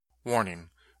Warning: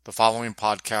 the following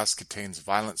podcast contains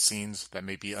violent scenes that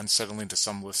may be unsettling to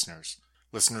some listeners.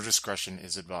 Listener discretion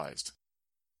is advised.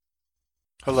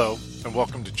 Hello, and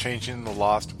welcome to Changing the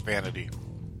Lost Vanity.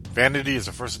 Vanity is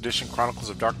a first edition Chronicles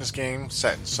of Darkness game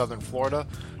set in southern Florida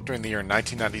during the year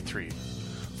 1993.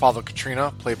 Follow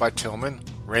Katrina, played by Tillman,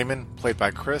 Raymond, played by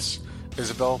Chris,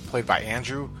 Isabel, played by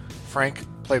Andrew, Frank,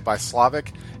 played by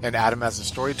Slavic, and Adam as the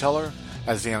storyteller,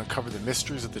 as they uncover the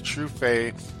mysteries of the true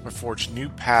Fae and forge new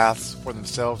paths for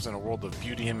themselves in a world of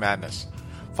beauty and madness.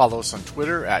 Follow us on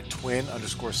Twitter at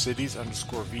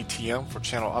twin_cities_VTM for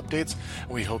channel updates,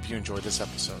 and we hope you enjoy this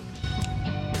episode.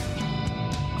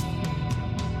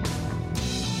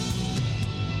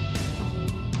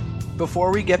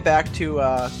 Before we get back to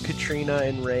Katrina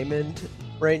and Raymond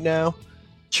right now,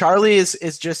 Charlie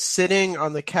is just sitting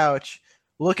on the couch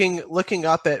looking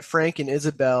up at Frank and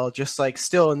Isabel, just like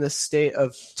still in this state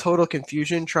of total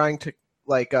confusion, trying to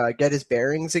get his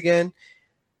bearings again.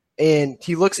 And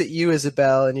he looks at you,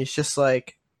 Isabel, and he's just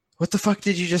like, "What the fuck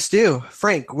did you just do?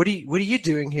 Frank, what are you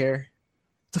doing here?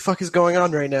 What the fuck is going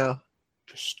on right now?"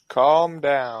 Just calm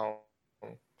down.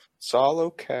 It's all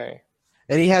okay.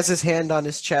 And he has his hand on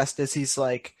his chest as he's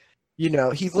like, he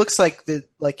looks like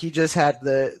he just had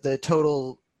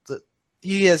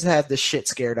he has had the shit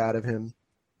scared out of him.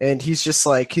 And he's just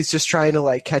trying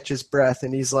to catch his breath.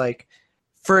 And he's like,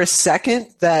 for a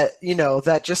second, that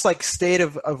just state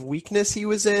of weakness he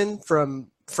was in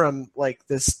from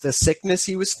the sickness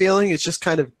he was feeling is just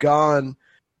kind of gone,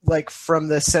 from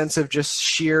the sense of just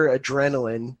sheer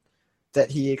adrenaline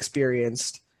that he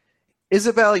experienced.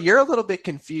 Isabel, you're a little bit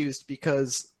confused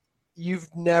because you've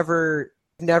never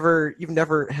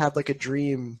had a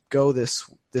dream go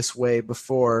this way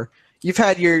before. You've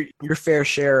had your fair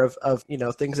share of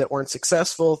things that weren't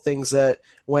successful, things that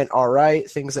went all right,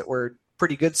 things that were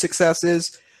pretty good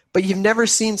successes, but you've never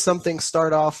seen something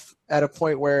start off at a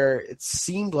point where it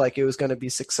seemed like it was going to be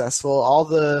successful. All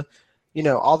the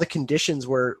conditions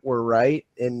were right,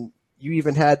 and you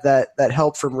even had that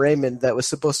help from Raymond that was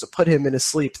supposed to put him in a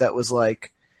sleep that was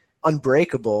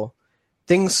unbreakable.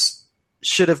 Things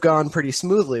should have gone pretty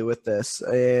smoothly with this,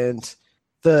 and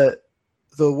the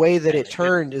way that it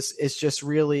turned is just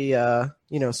really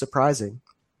surprising.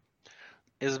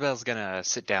 Isabel's gonna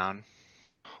sit down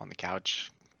on the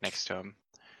couch next to him.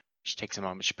 She takes a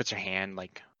moment. She puts her hand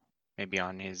maybe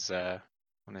on his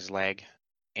leg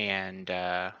and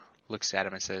looks at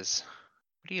him and says,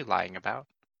 "What are you lying about?"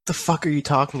 The fuck are you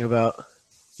talking about?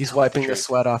 He's wiping the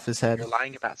sweat off his head. You're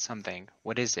lying about something.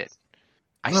 What is it?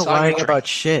 I'm not lying about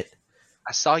shit.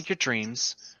 I saw your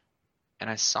dreams, and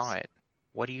I saw it.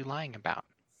 What are you lying about?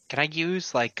 Can I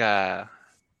use a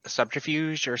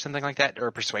subterfuge or something like that,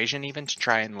 or persuasion even, to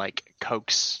try and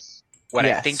coax what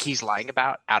I think he's lying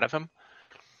about out of him?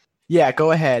 Yeah,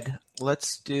 go ahead.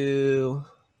 Let's do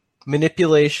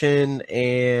manipulation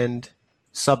and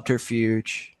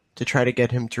subterfuge to try to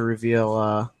get him to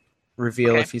reveal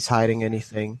if he's hiding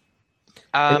anything.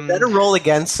 Is that a roll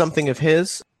against something of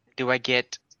his? Do I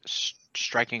get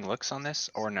striking looks on this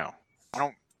or no? I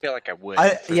don't feel like I would.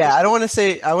 I want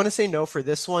to say no for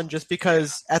this one, just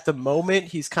because at the moment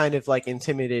he's kind of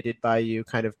intimidated by you,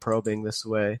 kind of probing this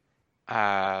way.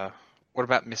 What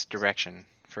about misdirection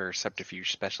for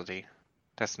subterfuge specialty?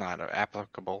 That's not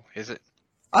applicable, is it?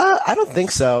 I don't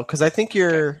think so, because I think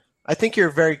you're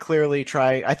very clearly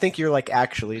trying. I think you're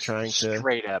actually trying to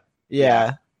straight up.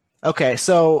 Yeah. Okay,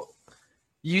 so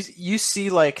you see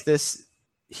this.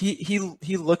 He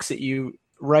looks at you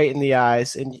right in the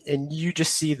eyes, and you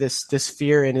just see this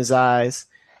fear in his eyes,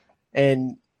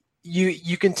 and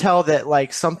you can tell that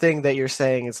something that you're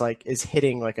saying is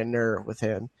hitting a nerve with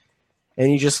him, and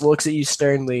he just looks at you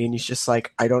sternly, and he's just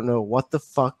like, "I don't know what the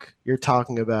fuck you're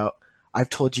talking about. I've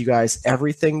told you guys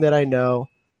everything that I know.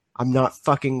 I'm not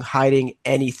fucking hiding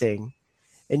anything."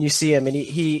 And you see him, and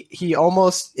he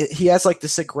has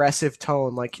this aggressive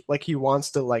tone, like he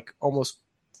wants to almost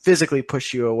physically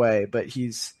push you away, but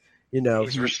he's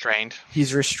restrained.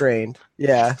 He's restrained.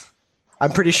 Yeah.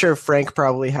 I'm pretty sure Frank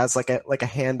probably has a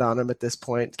hand on him at this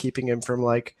point, keeping him from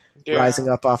rising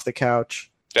up off the couch.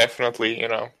 Definitely,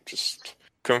 just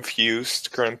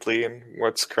confused currently in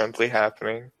what's currently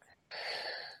happening.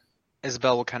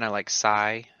 Isabel will kind of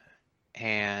sigh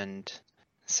and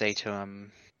say to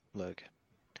him, "Look,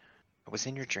 I was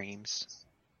in your dreams,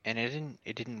 and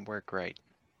it didn't work right.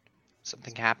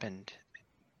 Something happened,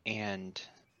 and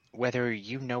whether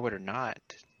you know it or not,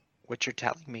 what you're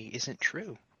telling me isn't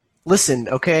true." Listen,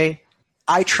 okay?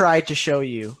 I tried to show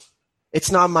you.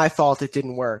 It's not my fault it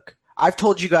didn't work. I've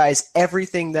told you guys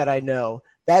everything that I know.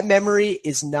 That memory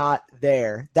is not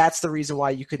there. That's the reason why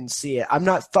you couldn't see it. I'm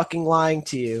not fucking lying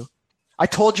to you. I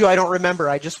told you I don't remember.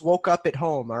 I just woke up at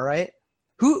home, all right?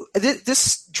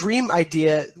 This dream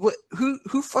idea,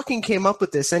 who fucking came up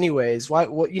with this anyways? Why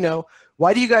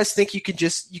do you guys think you can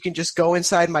just go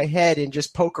inside my head and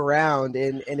just poke around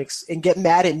and get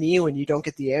mad at me when you don't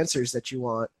get the answers that you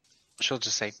want? She'll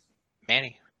just say,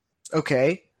 Manny.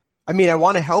 Okay. I mean, I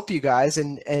want to help you guys,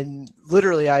 and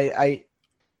literally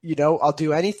I'll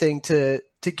do anything to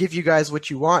give you guys what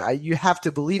you want. You have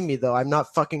to believe me, though. I'm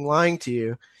not fucking lying to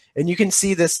you. And you can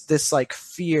see this like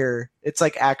fear. It's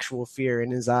like actual fear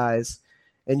in his eyes,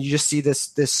 and you just see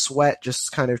this sweat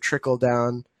just kind of trickle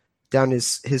down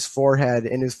his forehead,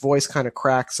 and his voice kind of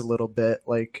cracks a little bit,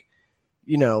 like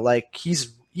like he's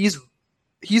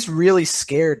really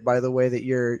scared by the way that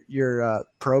you're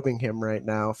probing him right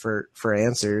now for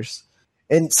answers.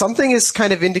 And something is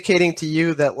kind of indicating to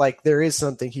you that like there is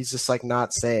something he's just like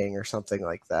not saying or something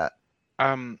like that.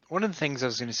 One of the things I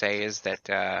was going to say is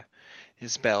that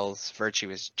Isabel's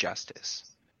virtue is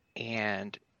justice,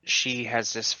 and she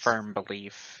has this firm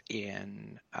belief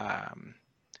in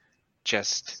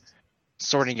just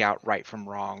sorting out right from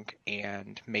wrong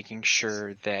and making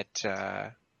sure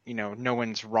that no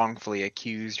one's wrongfully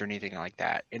accused or anything like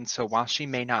that. And so while she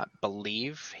may not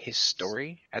believe his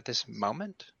story at this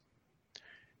moment,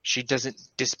 she doesn't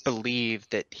disbelieve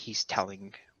that he's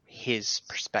telling his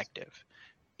perspective,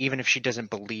 even if she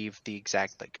doesn't believe the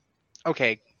exact, like,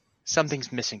 okay,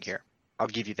 something's missing here. I'll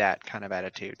give you that kind of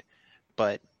attitude.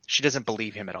 But she doesn't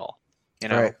believe him at all,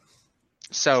 Right.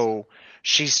 So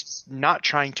she's not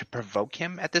trying to provoke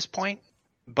him at this point,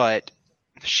 but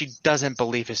she doesn't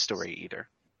believe his story either.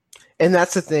 And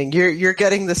that's the thing. You're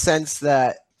getting the sense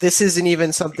that this isn't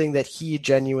even something that he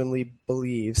genuinely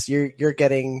believes. You're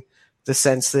getting the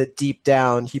sense that deep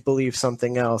down he believes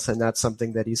something else, and that's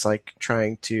something that he's like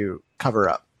trying to cover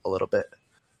up a little bit.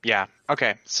 Yeah.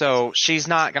 Okay. So she's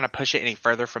not going to push it any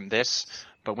further from this,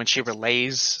 but when she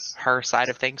relays her side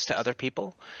of things to other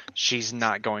people, she's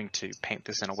not going to paint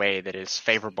this in a way that is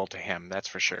favorable to him. That's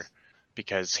for sure.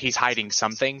 Because he's hiding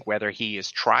something, whether he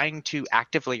is trying to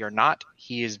actively or not,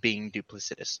 he is being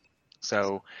duplicitous.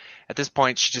 So at this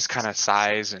point, she just kind of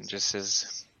sighs and just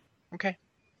says, okay,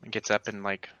 and gets up and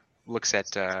like looks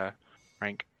at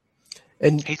Frank.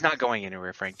 And He's not going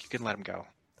anywhere, Frank. You can let him go,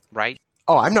 right?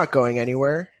 oh, I'm not going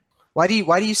anywhere. Why do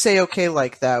you say okay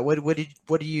like that? What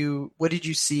did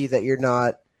you see that you're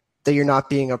not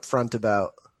being upfront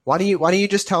about? Why don't you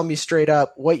just tell me straight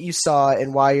up what you saw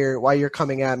and why you're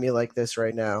coming at me like this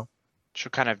right now? She'll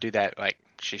kind of do that, like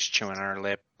she's chewing on her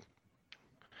lip,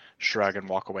 shrug, and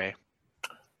walk away.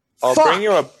 I'll Fuck! bring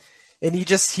you up. And he's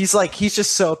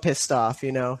just so pissed off,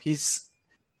 He's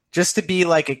just to be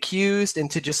like accused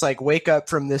and to just like wake up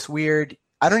from this weird.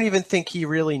 I don't even think he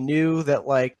really knew that,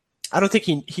 like, I don't think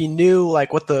he knew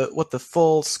like what the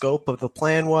full scope of the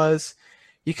plan was.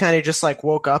 He kind of just like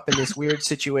woke up in this weird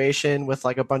situation with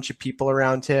like a bunch of people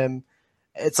around him.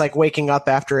 It's like waking up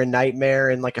after a nightmare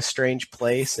in like a strange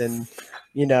place, and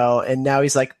and now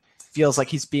he's like feels like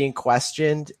he's being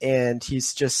questioned, and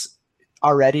he's just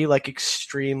already like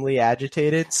extremely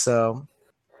agitated. So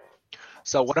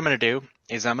what I'm going to do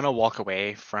is I'm going to walk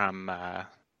away from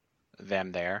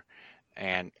them there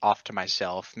and off to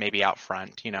myself, maybe out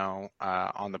front,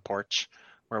 on the porch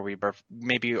where we were,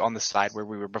 maybe on the side where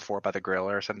we were before by the grill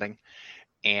or something,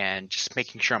 and just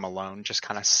making sure I'm alone, just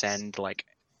kind of send like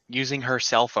using her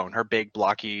cell phone, her big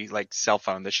blocky like cell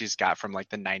phone that she's got from like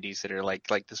the 90s that are like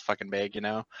this fucking big,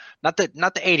 not the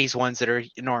 80s ones that are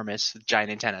enormous, giant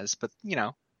antennas, but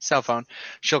cell phone.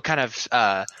 She'll kind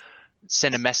of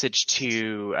send a message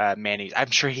to Manny.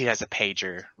 I'm sure he has a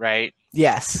pager, right?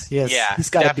 yes, Yeah, he's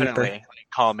got definitely. a beeper. Like,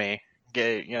 call me,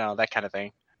 get, that kind of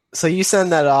thing. So you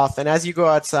send that off, and as you go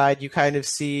outside, you kind of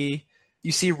see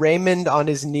Raymond on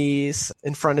his knees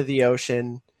in front of the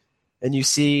ocean, and you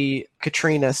see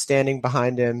Katrina standing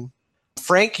behind him.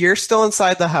 Frank, you're still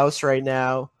inside the house right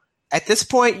now. At this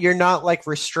point, you're not like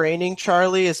restraining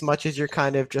Charlie as much as you're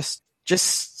kind of just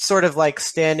sort of like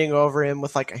standing over him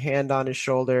with like a hand on his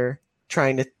shoulder,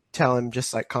 trying to tell him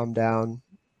just like calm down.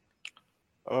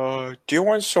 Do you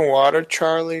want some water,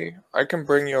 Charlie? I can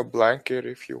bring you a blanket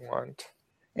if you want.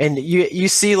 And you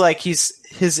see like his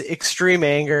extreme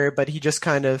anger, but he just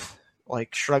kind of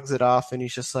like shrugs it off, and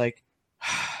he's just like,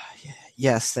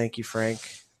 yes, thank you, Frank.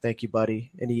 Thank you, buddy.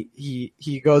 And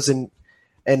he goes and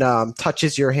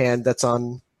touches your hand that's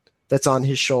on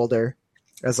his shoulder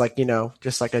as like,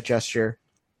 just like a gesture.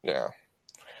 Yeah.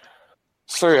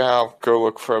 So yeah, I'll go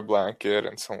look for a blanket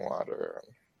and some water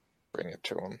and bring it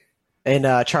to him.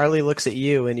 And Charlie looks at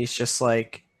you, and he's just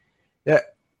like, yeah,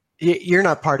 You're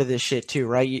not part of this shit too,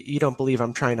 right? You don't believe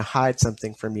I'm trying to hide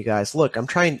something from you guys. Look, I'm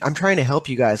trying to help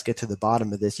you guys get to the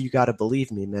bottom of this. You got to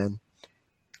believe me, man.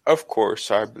 Of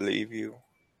course, I believe you.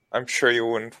 I'm sure you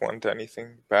wouldn't want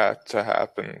anything bad to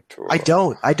happen to. I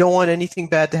don't want anything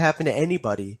bad to happen to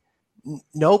anybody.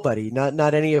 Nobody,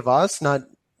 not any of us, not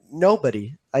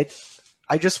nobody. I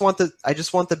just want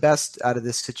the best out of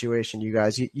this situation, you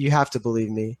guys. You have to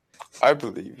believe me. I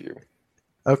believe you.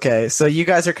 Okay, so you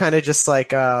guys are kind of just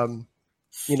like,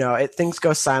 things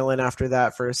go silent after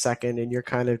that for a second, and you're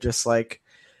kind of just like,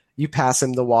 you pass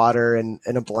him the water and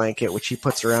a blanket, which he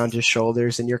puts around his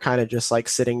shoulders, and you're kind of just like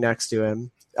sitting next to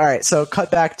him. All right, so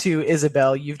cut back to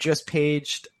Isabel. You've just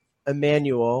paged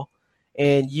Emmanuel,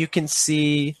 and you can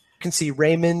see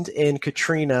Raymond and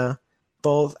Katrina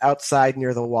both outside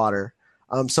near the water.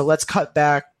 So let's cut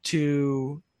back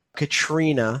to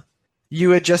Katrina.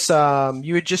 You had just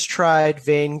tried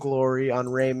Vainglory on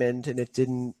Raymond, and it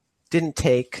didn't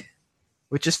take,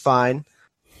 which is fine.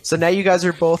 So now you guys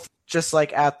are both just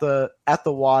like at the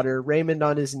water, Raymond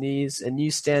on his knees and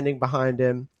you standing behind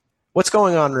him. What's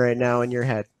going on right now in your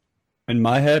head? In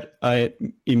my head, I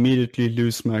immediately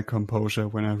lose my composure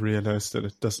when I realize that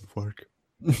it doesn't work.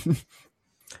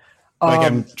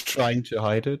 I'm trying to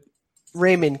hide it.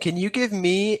 Raymond, can you give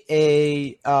me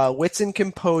a wits and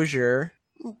composure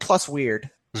plus weird?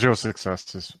 0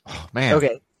 successes. Oh, man.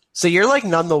 Okay, so you're like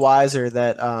none the wiser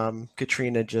that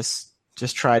Katrina just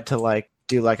tried to like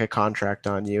do like a contract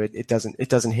on you. It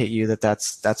doesn't hit you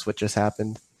that's what just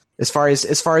happened. As far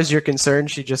as you're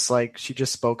concerned, she just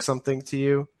spoke something to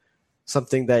you,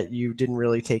 something that you didn't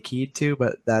really take heed to,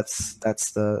 but that's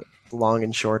the long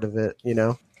and short of it, you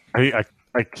know. I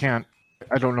can't.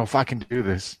 I don't know if I can do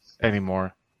this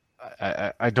anymore.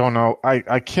 I don't know.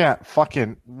 I can't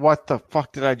fucking. What the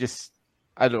fuck did I just?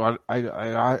 I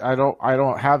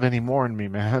don't have any more in me,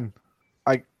 man.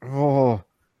 I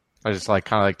just like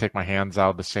kind of like take my hands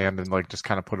out of the sand and like just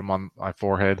kind of put them on my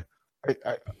forehead.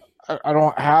 I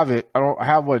don't have it. I don't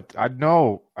have what I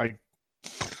know. And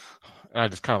I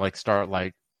just kind of like start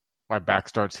like my back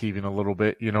starts heaving a little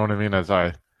bit. You know what I mean? As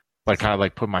I like kind of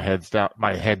like put my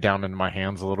head down into my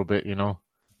hands a little bit. You know?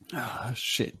 Ah,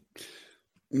 shit.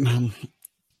 Man,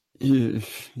 you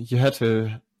had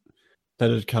to let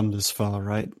it come this far,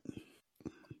 right?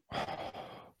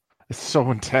 It's so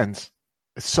intense.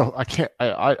 It's so I can't.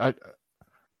 I.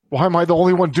 Why am I the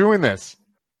only one doing this?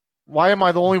 Why am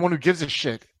I the only one who gives a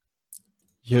shit?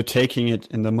 You're taking it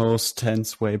in the most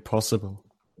tense way possible.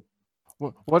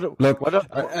 Look,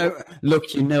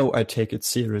 you know I take it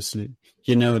seriously.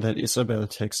 You know that Isabel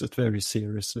takes it very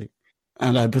seriously.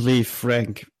 And I believe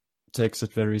Frank takes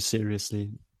it very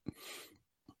seriously.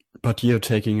 But you're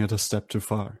taking it a step too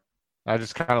far. I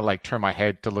just kind of like turn my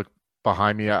head to look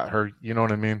behind me at her. You know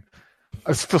what I mean?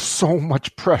 I just feel so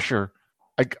much pressure.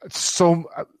 I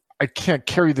can't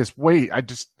carry this weight.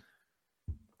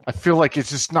 I feel like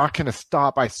it's just not going to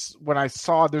stop. When I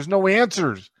saw there's no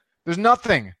answers. There's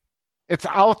nothing. It's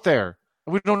out there.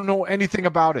 We don't know anything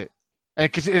about it.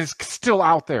 And it's still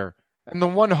out there. And the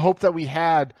one hope that we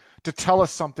had to tell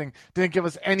us something didn't give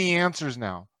us any answers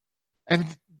now. And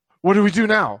what do we do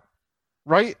now?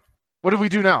 Right? What do we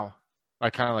do now? I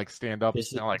kind of like stand up.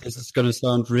 This is going to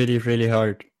sound really, really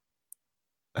hard.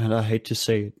 And I hate to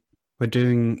say it. We're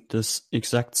doing this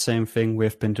exact same thing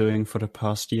we've been doing for the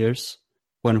past years.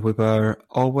 When we were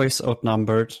always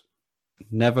outnumbered,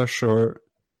 never sure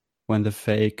when the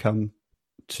Fae come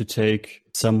to take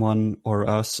someone or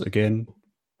us again,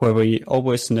 where we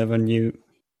always never knew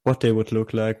what they would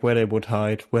look like, where they would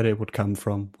hide, where they would come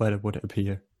from, where they would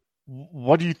appear.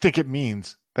 What do you think it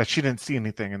means that she didn't see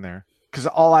anything in there? Because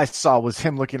all I saw was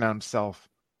him looking at himself.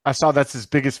 I saw that's his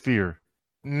biggest fear,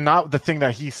 not the thing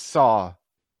that he saw.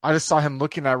 I just saw him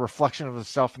looking at a reflection of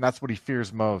himself, and that's what he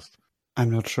fears most. I'm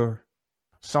not sure.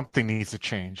 Something needs to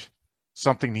change.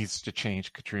 Something needs to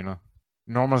change, Katrina.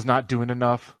 Norma's not doing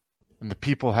enough, and the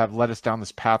people have led us down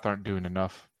this path aren't doing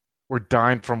enough. We're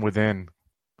dying from within.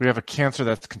 We have a cancer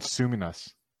that's consuming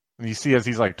us. And you see as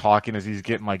he's like talking, as he's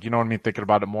getting like, you know what I mean, thinking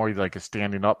about it more, he's like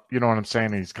standing up, you know what I'm saying?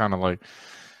 And he's kind of like,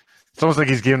 it's almost like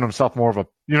he's giving himself more of a,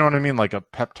 you know what I mean, like a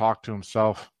pep talk to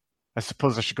himself. I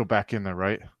suppose I should go back in there,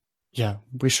 right? Yeah,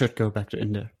 we should go back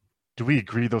in there. Do we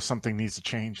agree though something needs to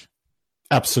change?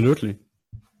 Absolutely.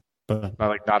 But I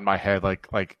like nod my head like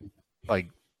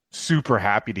super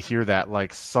happy to hear that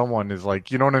like someone is like,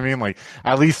 you know what I mean, like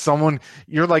at least someone,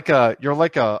 you're like a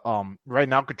right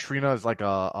now Katrina is like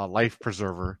a life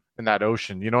preserver in that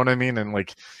ocean, you know what I mean, and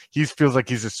like he feels like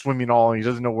he's just swimming all and he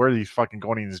doesn't know where he's fucking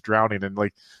going and he's drowning, and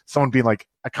like someone being like,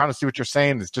 I kind of see what you're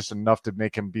saying is just enough to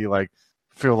make him be like,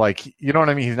 feel like, you know what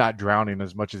I mean? He's not drowning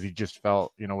as much as he just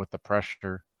felt, with the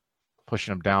pressure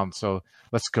pushing him down. So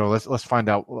let's go. Let's find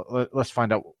out. Let's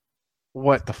find out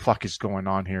what the fuck is going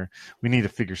on here. We need to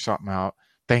figure something out.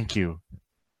 Thank you.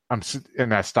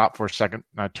 And I stop for a second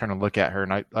and I turn and look at her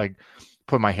and I like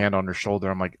put my hand on her shoulder.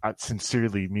 I'm like, I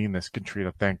sincerely mean this,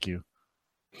 Katrina. Thank you.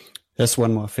 There's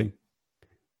one more thing.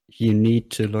 You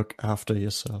need to look after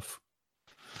yourself.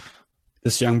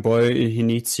 This young boy, he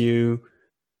needs you,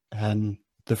 and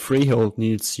the freehold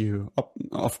needs you.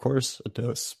 Of course it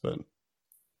does, but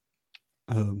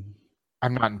I'm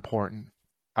not important.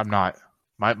 I'm not.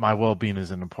 My well-being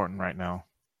isn't important right now.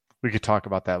 We could talk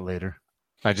about that later.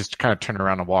 I just kind of turn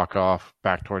around and walk off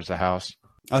back towards the house.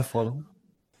 I'll follow.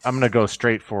 I'm going to go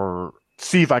straight for,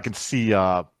 see if I can see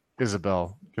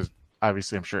Isabel, because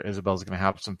obviously I'm sure Isabel's going to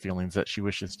have some feelings that she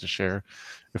wishes to share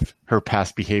if her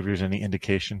past behavior is any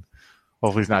indication.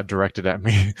 Hopefully it's not directed at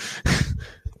me.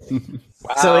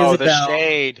 Wow, So the Isabel-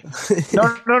 shade.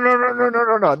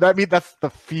 No. That's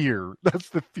the fear. That's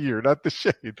the fear, not the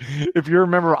shade. If you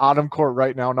remember Autumn Court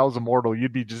right now and I was immortal,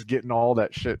 you'd be just getting all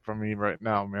that shit from me right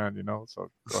now, man.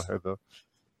 So go ahead though.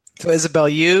 So Isabel,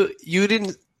 you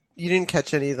didn't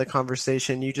catch any of the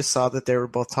conversation. You just saw that they were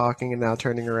both talking and now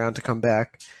turning around to come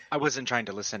back. I wasn't trying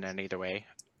to listen in either way.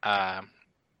 I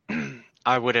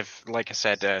would have, like I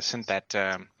said, sent that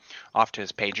off to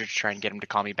his pager to try and get him to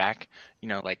call me back.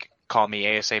 Like call me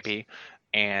ASAP,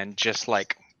 and just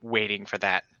like waiting for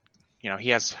that. He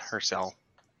has her cell,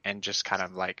 and just kind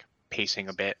of like pacing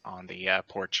a bit on the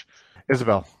porch.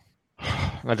 Isabel.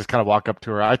 I just kind of walk up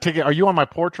to her. I take it. Are you on my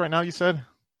porch right now? You said.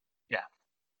 Yeah.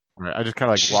 All right. I just kind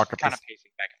of like She's walk up. kind of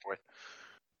pacing back and forth.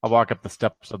 I walk up the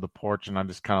steps of the porch, and I'm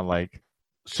just kind of like.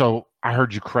 So I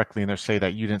heard you correctly, and they say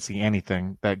that you didn't see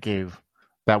anything that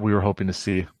we were hoping to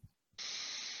see.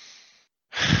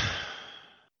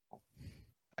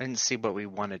 I didn't see what we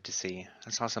wanted to see. I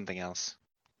saw something else.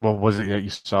 What was it that you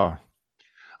saw?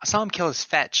 I saw him kill his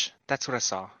fetch. That's what I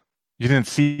saw. You didn't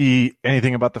see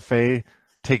anything about the Fae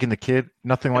taking the kid?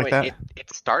 Nothing like that?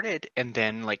 It started, and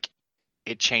then like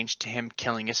it changed to him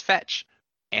killing his fetch.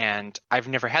 And I've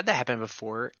never had that happen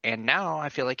before, and now I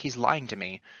feel like he's lying to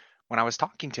me. When I was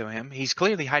talking to him, he's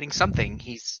clearly hiding something.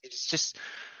 It's just...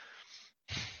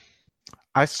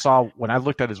 I saw, when I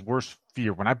looked at his worst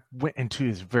fear, when I went into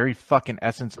his very fucking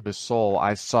essence of his soul,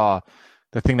 I saw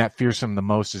the thing that fears him the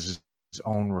most is his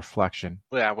own reflection.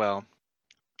 Yeah, well,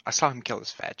 I saw him kill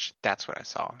his fetch. That's what I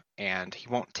saw. And he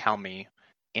won't tell me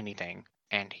anything,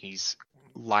 and he's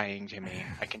lying to me.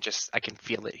 I can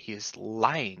feel it. He is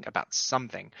lying about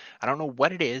something. I don't know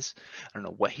what it is. I don't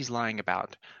know what he's lying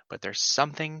about, but there's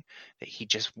something that he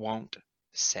just won't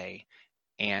say.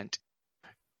 And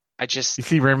I just... You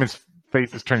see Raymond's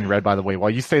face is turning red, by the way. While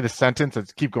you say the sentence,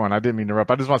 let's keep going. I didn't mean to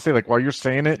interrupt. I just want to say, like, while you're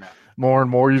saying it more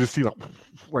and more, you just see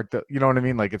like the, you know what I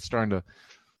mean? Like it's starting to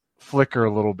flicker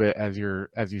a little bit as you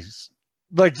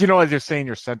like, as you're saying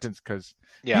your sentence, because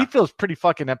he feels pretty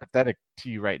fucking empathetic to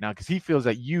you right now, because he feels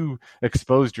that you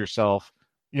exposed yourself,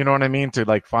 you know what I mean, to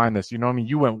like find this, you know what I mean?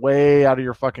 You went way out of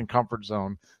your fucking comfort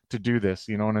zone to do this,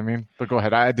 you know what I mean? But go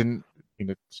ahead. I didn't mean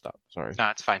to stop. Sorry. No,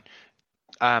 it's fine.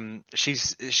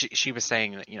 She was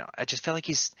saying that, I just feel like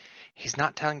he's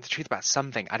not telling the truth about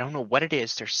something. I don't know what it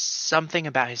is. There's something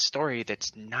about his story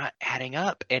that's not adding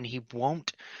up, and he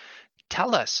won't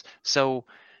tell us. So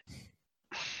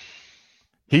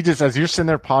he just, as you're sitting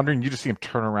there pondering, you just see him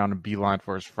turn around and beeline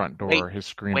for his front door, his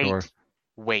screen door.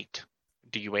 Wait.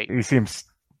 Do you wait? You see him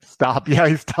stop. Yeah,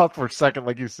 he stopped for a second,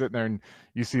 like he's sitting there, and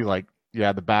you see like,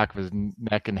 the back of his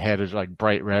neck and head is like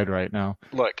bright red right now.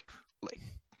 Look,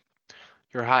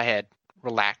 you're a hothead.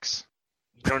 Relax.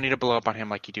 You don't need to blow up on him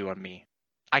like you do on me.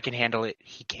 I can handle it.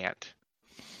 He can't.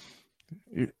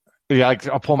 Yeah,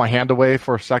 I'll pull my hand away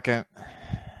for a second,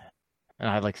 and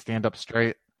I like stand up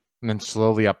straight, and then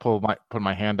slowly I put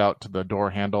my hand out to the door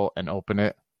handle and open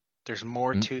it. There's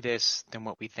more to this than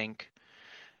what we think.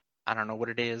 I don't know what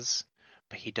it is,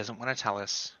 but he doesn't want to tell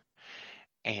us,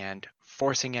 and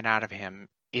forcing it out of him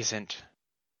isn't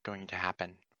going to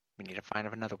happen. We need to find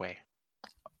another way,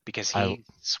 because he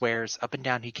swears up and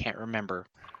down he can't remember,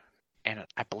 and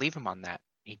I believe him on that.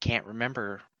 He can't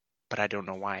remember, but I don't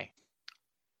know why.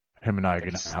 Him and I are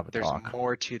going to have a talk. There's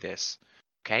more to this.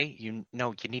 Okay? You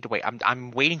need to wait. I'm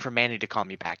waiting for Manny to call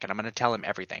me back, and I'm going to tell him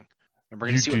everything. And we're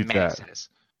going to see what Manny says.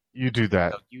 You do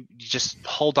that. So you just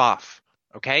hold off.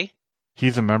 Okay?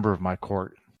 He's a member of my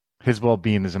court. His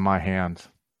well-being is in my hands.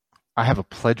 I have a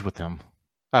pledge with him.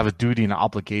 I have a duty and an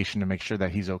obligation to make sure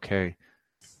that he's okay.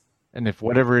 And if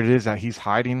whatever it is that he's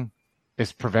hiding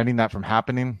is preventing that from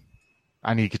happening,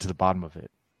 I need to get to the bottom of it.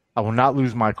 I will not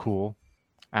lose my cool.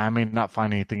 I may not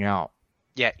find anything out.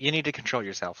 Yeah, you need to control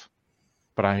yourself.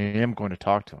 But I am going to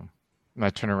talk to him. And I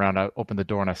turn around, I open the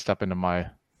door, and I step into my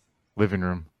living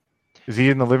room. Is he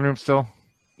in the living room still?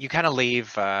 You kind of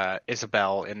leave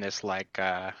Isabel in this like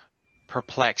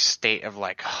perplexed state of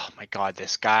like, oh my god,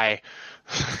 this guy.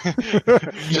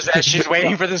 Just as she's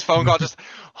waiting for this phone call, just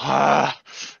The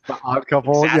odd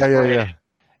couple. Yeah.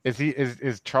 exasperated.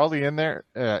 Is Charlie in there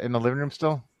in the living room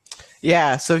still?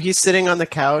 Yeah, so he's sitting on the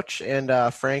couch,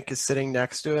 and Frank is sitting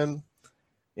next to him,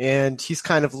 and he's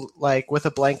kind of like with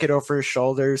a blanket over his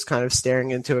shoulders, kind of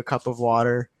staring into a cup of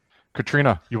water.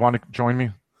 Katrina, you want to join me?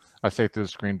 I say through the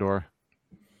screen door.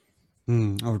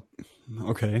 Oh,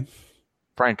 okay.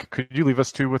 Frank, could you leave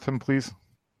us two with him, please?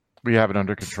 We have it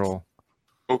under control.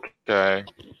 Okay.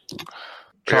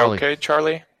 Charlie. Okay,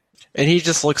 Charlie? And he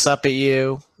just looks up at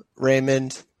you,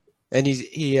 Raymond, and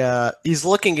he's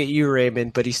looking at you,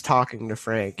 Raymond, but he's talking to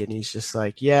Frank, and he's just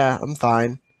like, "Yeah, I'm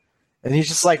fine." And he's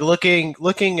just like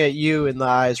looking at you in the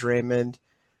eyes, Raymond.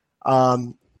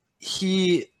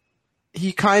 He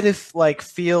kind of like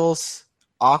feels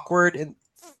awkward, and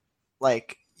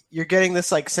like you're getting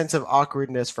this like sense of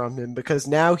awkwardness from him because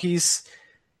now he's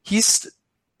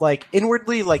like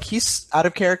inwardly like he's out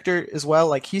of character as well.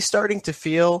 Like he's starting to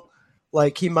feel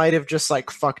like he might have just like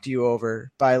fucked you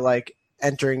over by like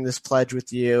entering this pledge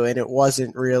with you, and it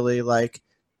wasn't really like.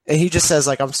 And he just says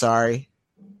like, "I'm sorry.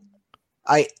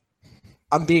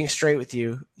 I'm being straight with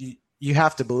you. You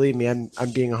have to believe me. I'm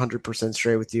being 100%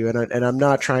 straight with you, and I'm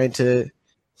not trying to."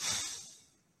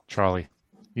 Charlie,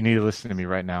 you need to listen to me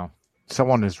right now.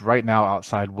 Someone is right now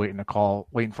outside waiting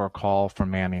for a call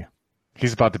from Manny.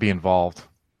 He's about to be involved.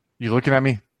 You looking at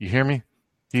me? You hear me?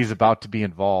 He's about to be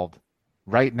involved.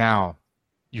 Right now,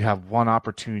 you have one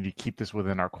opportunity to keep this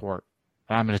within our court.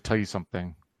 And I'm going to tell you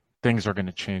something. Things are going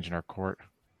to change in our court.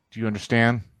 Do you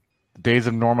understand? The days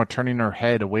of Norma turning her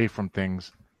head away from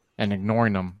things and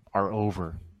ignoring them are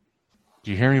over.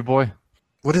 Do you hear me, boy?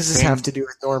 What does this Sam- have to do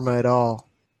with Norma at all?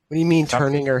 What do you mean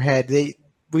turning her head?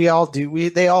 They all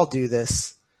do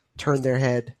this. Turn their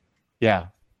head. Yeah.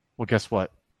 Well, guess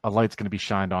what? A light's going to be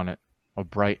shined on it. A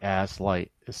bright-ass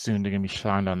light is soon going to be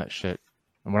shined on that shit.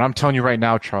 And what I'm telling you right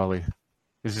now, Charlie,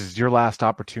 this is your last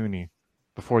opportunity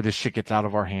before this shit gets out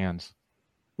of our hands.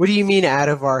 What do you mean out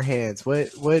of our hands? What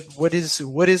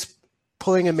is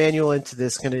pulling Emmanuel into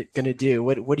this gonna do?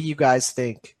 What do you guys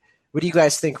think? What do you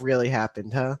guys think really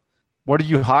happened, huh? What are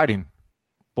you hiding?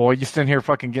 Boy, you sitting here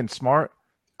fucking getting smart?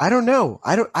 I don't know.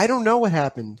 I don't know what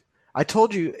happened. I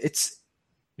told you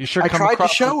You sure I come tried to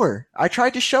across- show her. I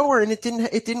tried to show her and it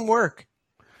didn't work.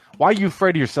 Why are you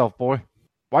afraid of yourself, boy?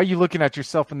 Why are you looking at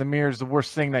yourself in the mirror as the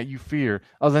worst thing that you fear,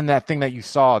 other than that thing that you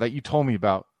saw, that you told me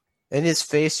about? And his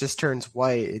face just turns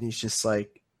white and he's just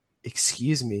like,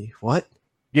 "Excuse me, what?"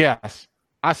 Yes,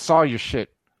 I saw your shit.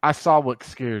 I saw what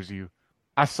scares you.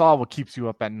 I saw what keeps you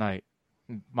up at night.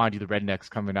 Mind you, the redneck's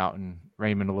coming out and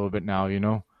Raymond a little bit now, you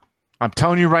know? I'm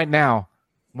telling you right now,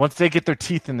 once they get their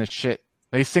teeth in this shit,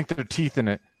 they sink their teeth in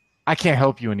it, I can't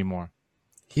help you anymore.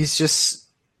 He's just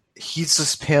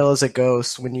pale as a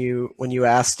ghost when you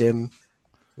asked him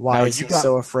why No, is you he got-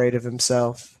 so afraid of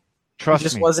himself. Trust He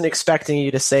just me. wasn't expecting you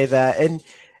to say that.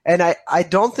 And I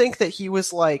don't think that he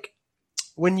was like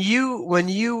when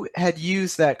you had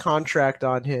used that contract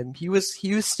on him, he was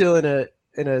still in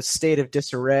a state of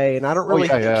disarray, and I don't really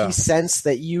think he sensed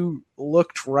that you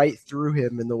looked right through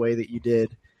him in the way that you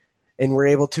did and were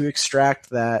able to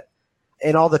extract that.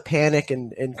 And all the panic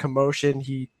and commotion,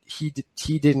 he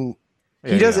didn't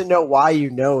he doesn't know why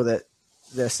you know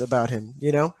this about him,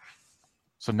 you know?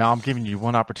 So now I'm giving you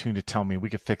one opportunity to tell me we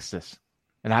can fix this,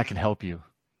 and I can help you.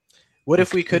 What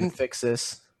if we couldn't fix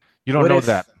this? You don't What know if-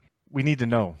 that. We need to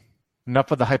know.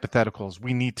 Enough of the hypotheticals.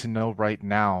 We need to know right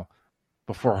now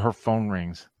before her phone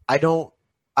rings. I don't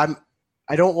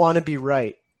want to be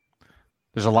right.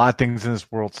 There's a lot of things in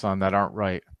this world, son, that aren't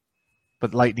right.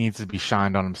 But light needs to be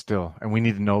shined on them still, and we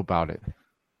need to know about it.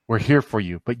 We're here for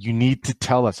you, but you need to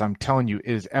tell us. I'm telling you, it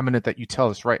is eminent that you tell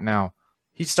us right now.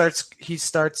 He starts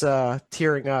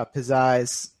tearing up, his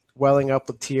eyes welling up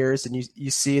with tears, and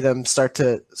you see them start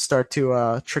to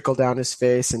trickle down his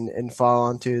face and fall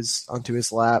onto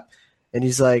his lap, and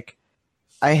he's like,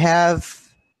 I have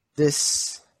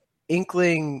this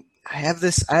inkling, I have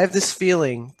this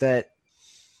feeling that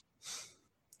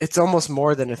it's almost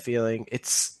more than a feeling.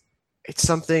 It's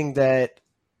something that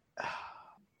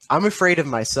I'm afraid of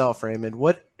myself, Raymond.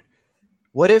 What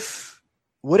if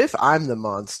I'm the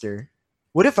monster?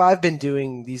 What if I've been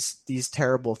doing these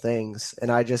terrible things and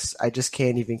I just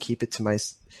can't even keep it to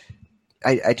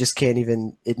I just can't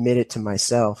even admit it to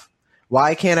myself?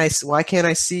 Why can't I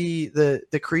see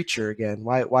the creature again?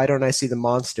 Why don't I see the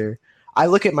monster? I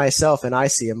look at myself and I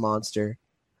see a monster.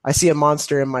 I see a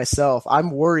monster in myself. I'm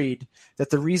worried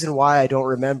that the reason why I don't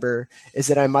remember is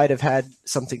that I might have had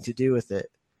something to do with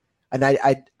it. And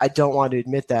I don't want to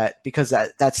admit that because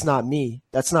that's not me.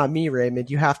 That's not me, Raymond.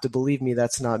 You have to believe me.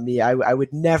 That's not me. I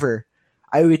would never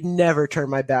turn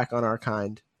my back on our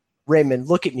kind. Raymond,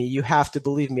 look at me. You have to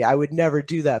believe me. I would never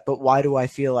do that. But why do I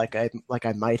feel like I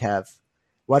might have?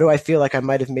 Why do I feel like I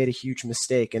might have made a huge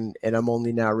mistake and I'm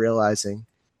only now realizing?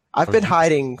 I've been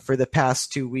hiding for the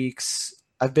past 2 weeks.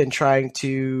 I've been trying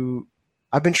to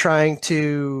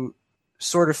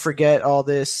sort of forget all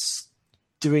this,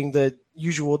 doing the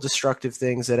usual destructive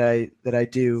things that I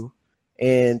do,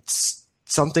 and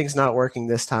something's not working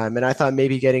this time. And I thought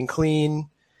maybe getting clean,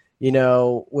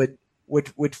 would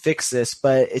fix this,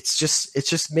 but it's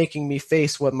just making me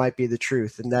face what might be the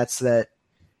truth, and that's that,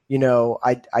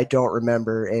 I don't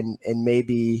remember, and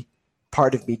maybe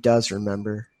part of me does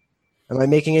remember. Am I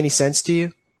making any sense to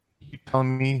you? You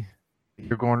telling me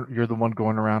you're the one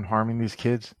going around harming these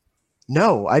kids?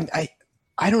 No, I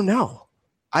don't know.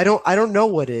 I don't know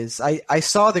what is. I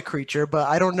saw the creature, but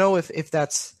I don't know if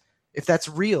that's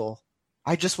real.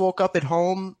 I just woke up at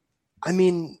home. I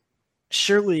mean,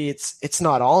 surely it's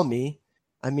not all me.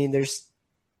 I mean, there's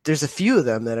a few of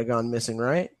them that have gone missing,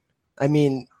 right? I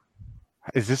mean,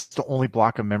 is this the only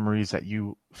block of memories that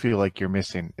you feel like you're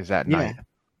missing? Is that night?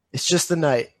 It's just the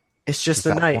night. It's just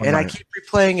the night, and I keep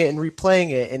replaying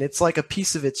it, and it's like a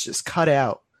piece of it's just cut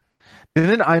out.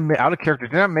 Didn't I, out of character,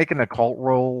 didn't I make an occult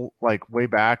roll like way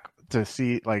back to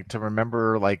see, like, to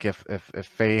remember, like, if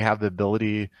Fae have the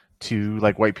ability to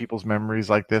like wipe people's memories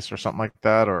like this or something like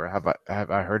that, or have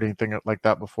I heard anything like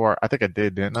that before? I think I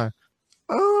did, didn't I?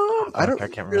 I don't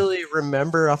really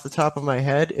remember off the top of my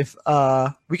head. If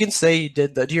we can say you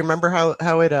did that. Do you remember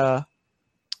how it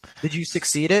did you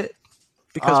succeed it?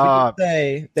 Because we can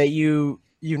say that you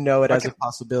know it as a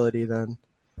possibility then.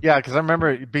 Yeah, because I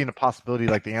remember it being a possibility.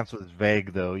 Like, the answer was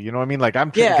vague, though. You know what I mean? Like, I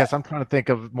guess I'm trying to think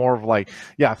of more of like,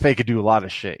 Fae could do a lot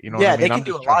of shit. You know? Yeah, what I mean? They can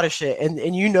do a lot of shit,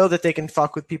 and you know that they can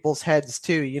fuck with people's heads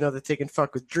too. You know that they can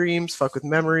fuck with dreams, fuck with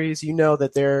memories. You know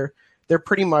that they're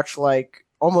pretty much like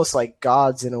almost like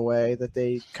gods in a way, that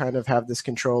they kind of have this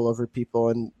control over people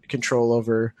and control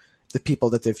over the people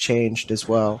that they've changed as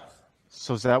well.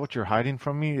 So is that what you're hiding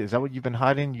from me? Is that what you've been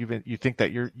hiding? You think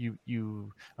that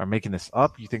you are making this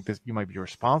up? You think that you might be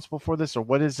responsible for this, or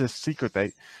what is this secret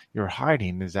that you're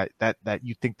hiding? Is that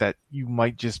you think that you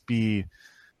might just be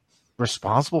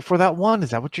responsible for that one?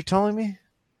 Is that what you're telling me?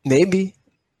 Maybe.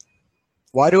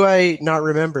 Why do I not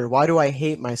remember? Why do I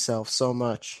hate myself so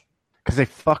much? Because they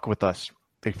fuck with us.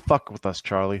 They fuck with us,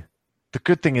 Charlie. The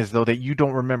good thing is, though, that you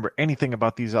don't remember anything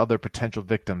about these other potential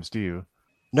victims, do you?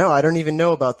 No, I don't even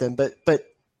know about them. But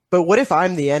what if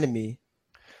I'm the enemy?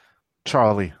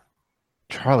 Charlie,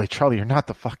 you're not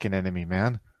the fucking enemy,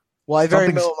 man. Well, I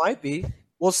very well might be.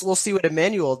 We'll see what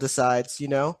Emmanuel decides,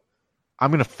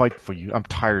 I'm going to fight for you. I'm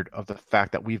tired of the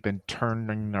fact that we've been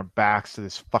turning our backs to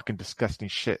this fucking disgusting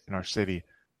shit in our city.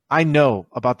 I know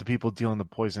about the people dealing the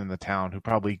poison in the town who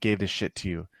probably gave this shit to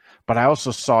you. But I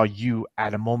also saw you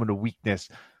at a moment of weakness,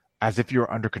 as if you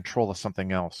were under control of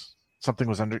something else. Something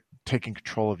was taking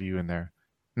control of you in there.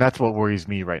 And that's what worries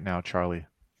me right now, Charlie.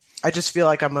 I just feel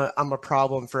like I'm a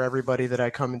problem for everybody that I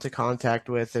come into contact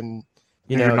with, and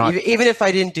even if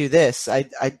I didn't do this,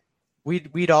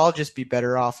 we'd all just be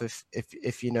better off if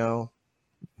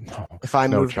I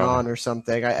moved on or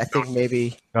something. I think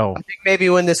maybe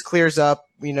when this clears up,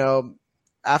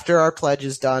 after our pledge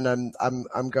is done,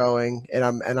 I'm going, and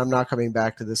I'm not coming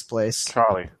back to this place.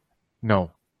 Charlie, no,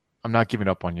 I'm not giving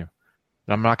up on you.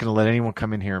 And I'm not going to let anyone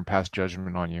come in here and pass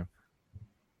judgment on you.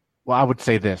 Well, I would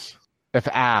say this. If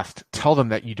asked, tell them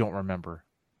that you don't remember.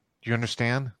 Do you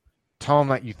understand? Tell them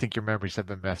that you think your memories have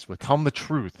been messed with. Tell them the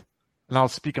truth. And I'll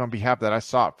speak on behalf that I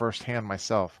saw it firsthand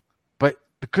myself. But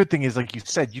the good thing is, like you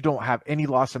said, you don't have any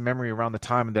loss of memory around the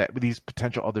time that these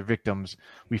potential other victims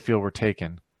we feel were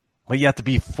taken. But you have to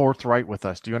be forthright with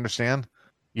us. Do you understand?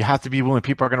 You have to be willing.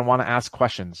 People are going to want to ask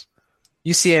questions.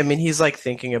 You see him, and he's like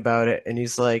thinking about it, and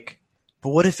he's like, but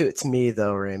what if it's me,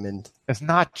 though, Raymond? It's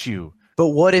not you. But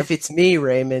what if it's me,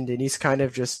 Raymond? And he's kind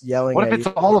of just yelling at you. What if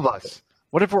it's all of us?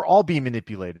 What if we're all being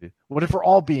manipulated? What if we're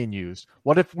all being used?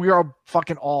 What if we are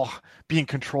fucking all being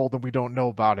controlled and we don't know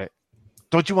about it?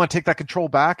 Don't you want to take that control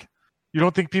back? You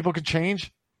don't think people can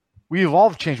change? We've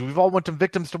all changed. We've all went to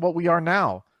victims to what we are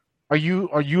now. Are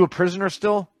you a prisoner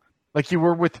still? Like you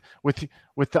were with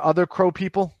the other Crow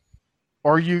people?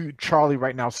 Or are you Charlie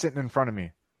right now sitting in front of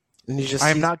me? And he's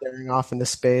staring off into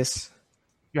space.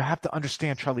 You have to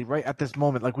understand, Charlie, right at this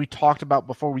moment, like we talked about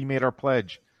before we made our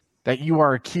pledge, that you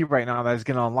are a key right now that is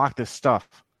going to unlock this stuff.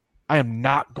 I am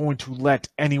not going to let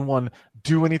anyone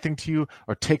do anything to you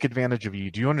or take advantage of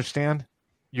you. Do you understand?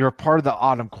 You're a part of the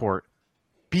Autumn Court.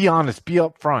 Be honest. Be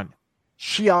upfront.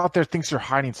 She out there thinks you're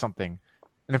hiding something.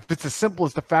 And if it's as simple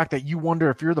as the fact that you wonder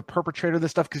if you're the perpetrator of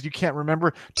this stuff because you can't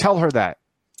remember, tell her that.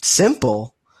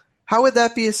 Simple? How would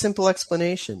that be a simple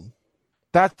explanation?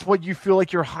 That's what you feel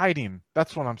like you're hiding.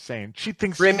 That's what I'm saying. She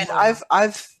thinks Raymond,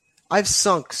 I've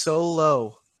sunk so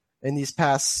low in these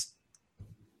past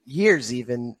years.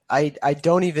 Even I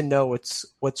don't even know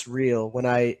what's real when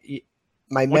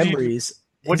my memories.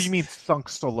 What do you mean sunk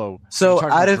so low? So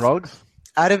out of drugs,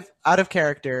 out of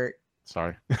character.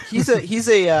 Sorry, he's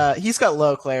got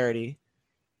low clarity.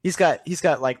 He's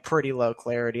got like pretty low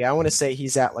clarity. I want to say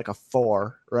he's at like a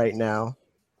 4 right now.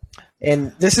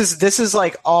 And this is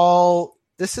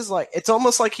like it's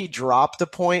almost like he dropped a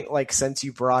point like since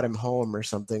you brought him home or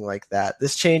something like that.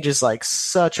 This change is like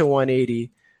such a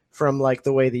 180 from like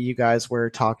the way that you guys were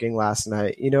talking last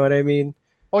night. You know what I mean?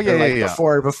 Oh yeah, like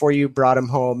yeah. Before you brought him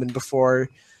home and before,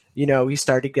 he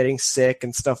started getting sick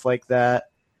and stuff like that.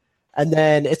 And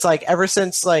then it's like ever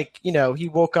since like, he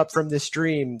woke up from this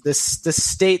dream, this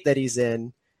state that he's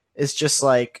in is just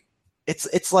like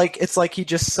it's like he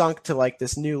just sunk to like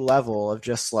this new level of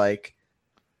just like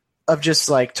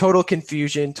total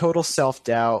confusion, total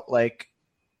self-doubt, like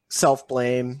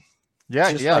self-blame.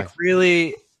 Yeah, just yeah. Like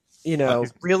really,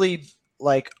 really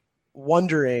like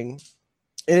wondering.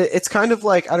 It's kind of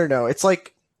like, I don't know. It's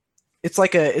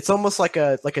almost like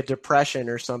a depression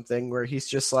or something where he's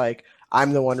just like,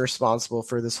 I'm the one responsible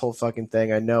for this whole fucking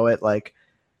thing. I know it. Like,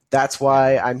 that's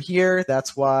why I'm here.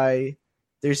 That's why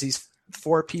there's these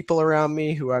 4 people around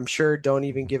me who I'm sure don't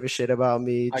even give a shit about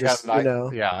me. Yeah,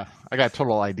 I got a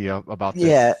total idea about this.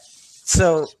 Yeah.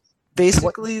 So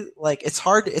basically, like, it's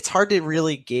hard to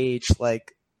really gauge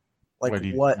like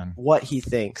what he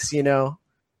thinks.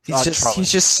 He's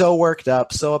just so worked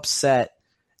up, so upset,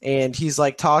 and he's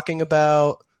like talking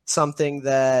about something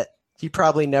that he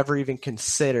probably never even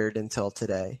considered until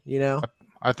today.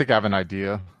 I think I have an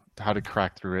idea how to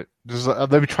crack through it. Just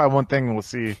let me try one thing and we'll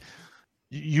see.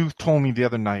 You told me the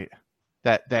other night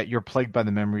that you're plagued by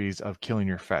the memories of killing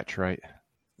your fetch, right?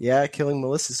 Yeah, killing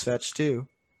Melissa's fetch too.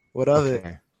 What of it?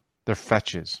 They're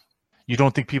fetches. You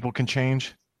don't think people can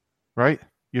change, right?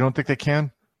 You don't think they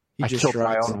can? I killed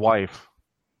my own wife,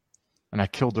 and I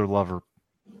killed her lover.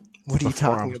 What are you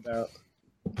talking about?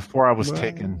 Before I was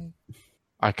taken,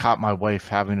 I caught my wife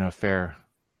having an affair.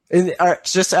 And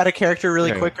just out of character,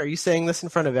 really quick, are you saying this in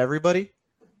front of everybody?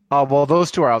 Well,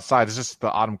 those 2 are outside. It's just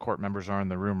the Autumn Court members are in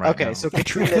the room right now. Okay, so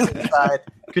Katrina's inside.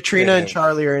 Katrina and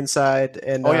Charlie are inside,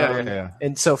 and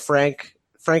and so Frank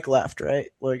left, right?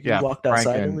 Like you walked outside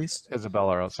Frank and at least.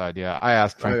 Isabella are outside. Yeah, I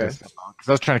asked Frank this because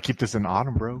I was trying to keep this in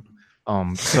Autumn, bro.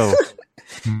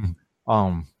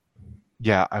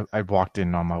 Yeah, I walked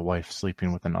in on my wife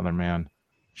sleeping with another man.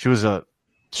 She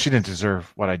didn't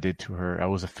deserve what I did to her. I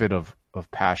was a fit of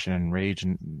passion and rage,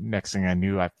 and next thing I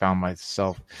knew, I found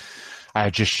myself. I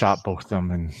had just shot both of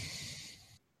them,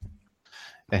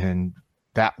 and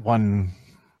that one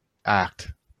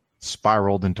act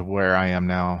spiraled into where I am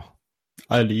now.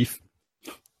 I leave.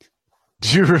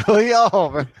 Do you really?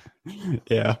 Oh, man.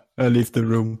 Yeah, I leave the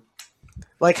room.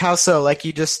 Like how so? Like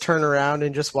you just turn around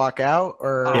and just walk out,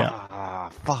 or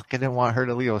fuck! I didn't want her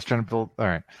to leave. I was trying to build. All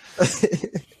right.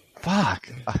 Fuck.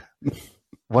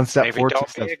 One step forward, 2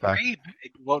 steps back. It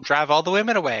won't drive all the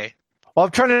women away. Well,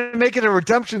 I'm trying to make it a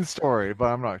redemption story, but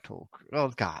I'm not told. Oh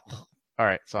God! All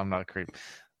right, so I'm not a creep.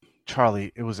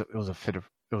 Charlie, it was a fit of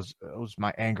it was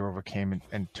my anger overcame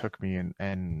and took me,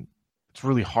 and it's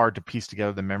really hard to piece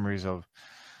together the memories of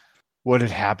what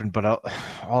had happened. But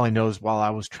all I know is while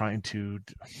I was trying to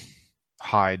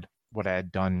hide what I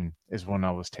had done is when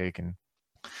I was taken.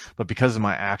 But because of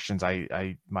my actions,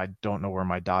 I don't know where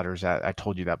my daughter's at. I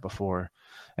told you that before,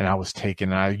 and I was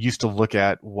taken. And I used to look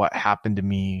at what happened to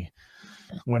me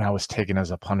when I was taken as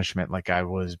a punishment, like I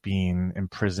was being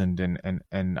imprisoned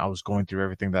and I was going through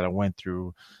everything that I went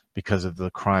through because of the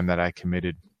crime that I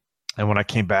committed. And when I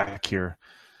came back here,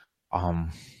 I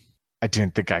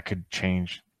didn't think I could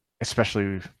change,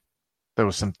 especially there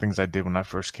was some things I did when I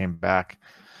first came back,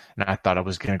 and I thought I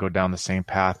was going to go down the same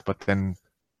path. But then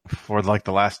for like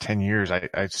the last 10 years,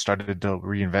 I started to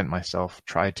reinvent myself,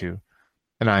 try to.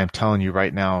 And I am telling you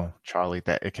right now, Charlie,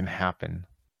 that it can happen,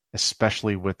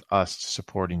 especially with us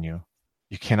supporting you.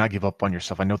 You cannot give up on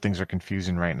yourself. I know things are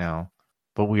confusing right now,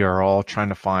 but we are all trying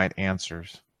to find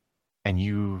answers. And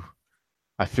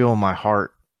I feel in my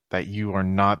heart that you are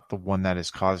not the one that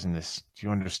is causing this. Do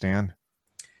you understand?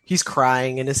 He's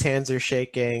crying and his hands are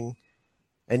shaking,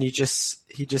 and he just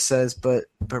says, "But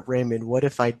Raymond, what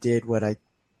if I did what I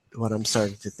I'm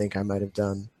starting to think I might have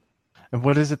done. And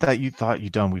what is it that you thought you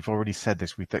done? We've already said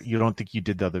this. We thought you don't think you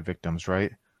did the other victims,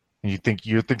 right? And you think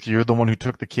you're the one who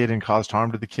took the kid and caused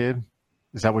harm to the kid?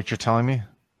 Is that what you're telling me?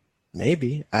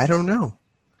 Maybe. I don't know.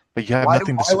 But you have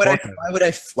nothing to support that.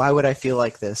 Why would I feel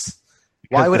like this?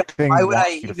 Because Why would the thing I wants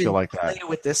you to even feel like play that?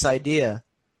 with this idea?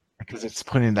 Because it's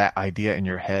putting that idea in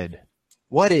your head.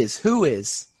 What is? Who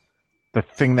is? The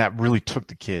thing that really took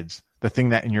the kids. The thing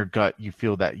that in your gut you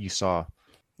feel that you saw.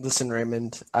 Listen,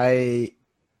 Raymond, I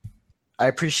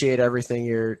appreciate everything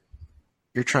you're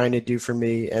trying to do for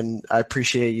me, and I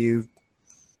appreciate you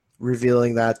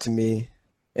revealing that to me.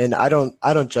 And I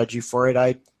don't judge you for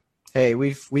it. Hey,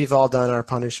 we've all done our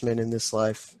punishment in this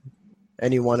life.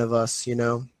 Any one of us, you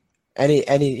know. Any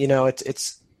you know,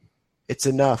 it's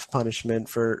enough punishment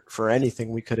for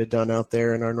anything we could have done out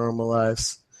there in our normal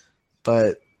lives.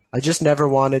 But I just never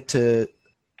wanted to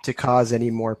cause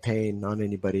any more pain on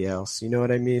anybody else. You know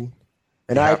what I mean?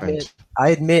 And I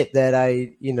admit that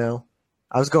I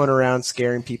was going around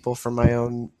scaring people for my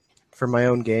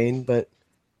own gain, but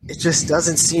it just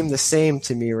doesn't seem the same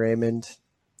to me, Raymond.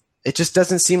 It just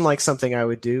doesn't seem like something I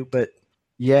would do, but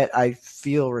yet I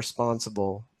feel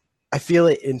responsible. I feel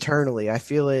it internally. I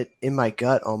feel it in my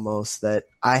gut almost that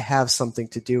I have something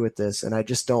to do with this, and I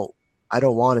don't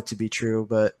want it to be true,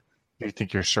 but Do you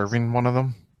think you're serving one of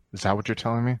them? Is that what you're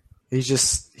telling me? he's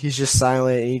just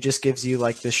silent, and he just gives you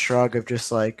like this shrug of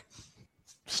just like,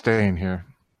 Staying here.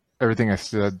 Everything I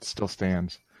said still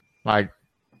stands. I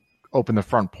open the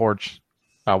front porch.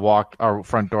 I walk our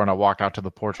front door and I walk out to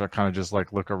the porch. I kind of just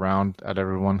like look around at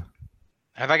everyone.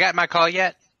 Have I got my call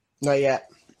yet? not yet.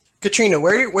 Katrina,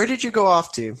 where did you go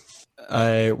off to?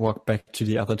 I walked back to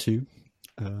the other two.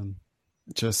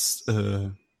 Just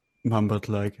mumbled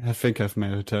like, I think I've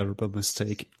made a terrible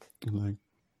mistake. And like,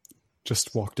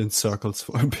 just walked in circles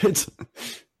for a bit.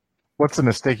 What's the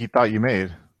mistake you thought you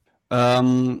made?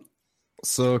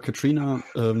 So Katrina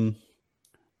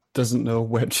doesn't know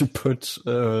where to put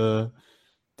the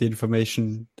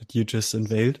information that you just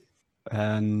unveiled.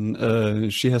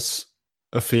 And she has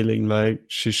a feeling like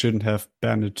she shouldn't have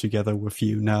banded together with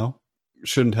you now.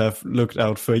 Shouldn't have looked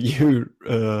out for you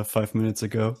 5 minutes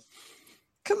ago.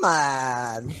 Come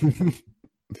on.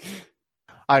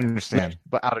 I understand,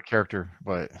 but out of character.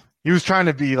 But he was trying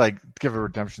to be like give a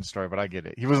redemption story, but I get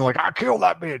it. He wasn't like I killed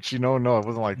that bitch, No, it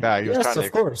wasn't like that. He was Yes, trying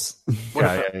of course.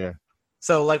 Yeah.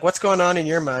 So, like, what's going on in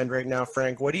your mind right now,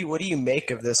 Frank? What do you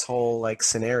make of this whole like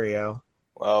scenario?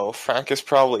 Well, Frank is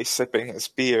probably sipping his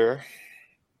beer.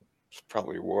 It's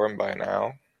probably warm by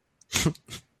now.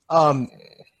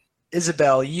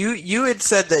 Isabel, you had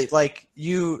said that like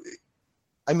you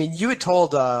had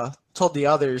told the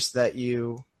others that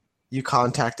you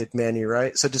contacted Manny,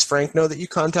 right? So does Frank know that you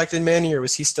contacted Manny, or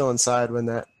was he still inside when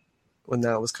that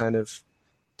was kind of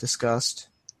discussed?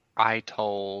 I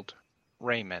told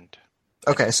Raymond.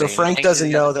 Okay, so Frank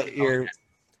doesn't know that you're.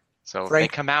 So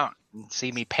Frank- they come out and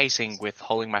see me pacing with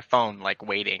holding my phone, like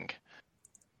waiting.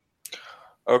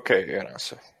 Okay,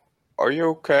 so are you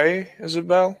okay,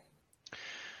 Isabel?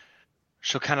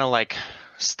 She'll kind of like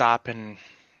stop and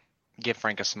give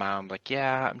Frank a smile. I'm like,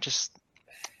 yeah, I'm just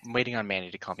waiting on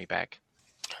Manny to call me back.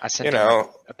 I sent him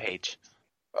a page.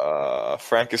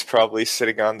 Frank is probably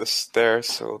sitting on the stairs,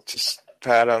 so just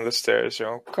pat on the stairs,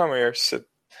 come here, sit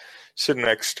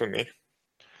next to me.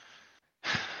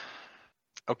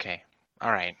 Okay,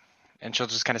 all right. And she'll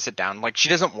just kind of sit down. Like, she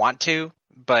doesn't want to,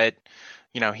 but,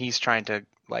 he's trying to,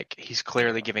 like, he's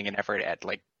clearly giving an effort at,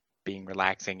 like, being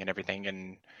relaxing and everything.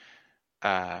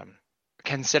 And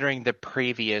considering the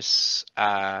previous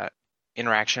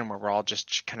interaction where we're all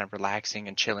just kind of relaxing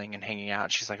and chilling and hanging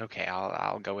out, she's like, okay,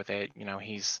 I'll go with it.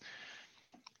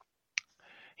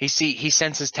 He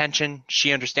senses tension.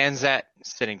 She understands that.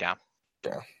 Sitting down.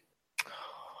 Yeah.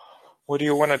 What do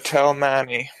you want to tell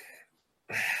Manny?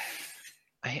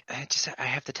 I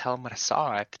have to tell him what I saw.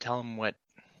 I have to tell him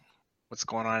what's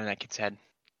going on in that kid's head.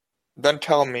 Then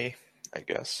tell me, I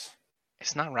guess.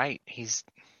 It's not right. He's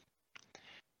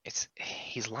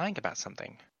lying about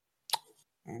something.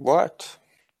 What?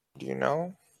 Do you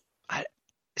know?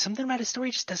 Something about his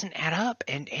story just doesn't add up.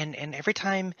 And every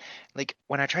time, like,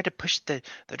 when I tried to push the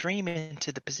dream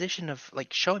into the position of,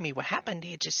 like, showing me what happened,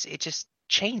 it just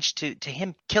changed to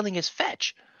him killing his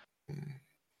fetch.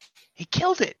 He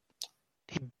killed it.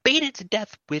 He beat it to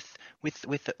death with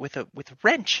a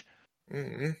wrench.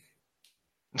 Mm-hmm.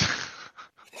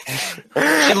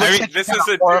 This is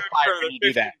a dude from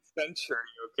the 15th century,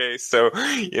 okay? So,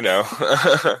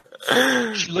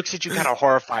 She looks at you kind of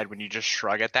horrified when you just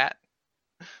shrug at that.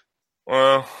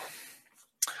 Well,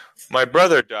 my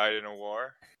brother died in a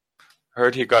war.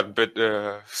 Heard he got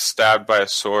stabbed by a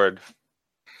sword.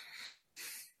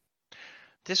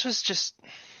 This was just,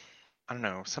 I don't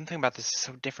know, something about this is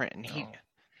so different, and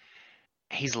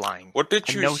he's lying. What did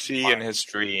I you know he's see lying. in his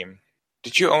dream?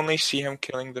 Did you only see him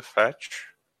killing the fetch?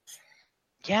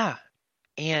 Yeah,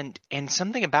 and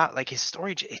something about like his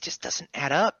story, it just doesn't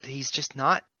add up. He's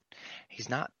not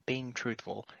being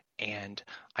truthful, and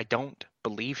I don't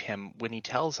believe him when he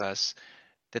tells us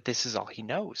that this is all he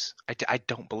knows. I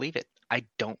don't believe it. I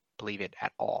don't believe it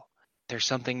at all. There's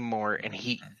something more, and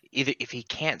either if he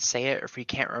can't say it or if he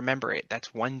can't remember it,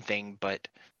 that's one thing, but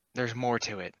there's more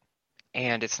to it.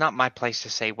 And it's not my place to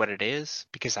say what it is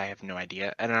because I have no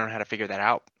idea and I don't know how to figure that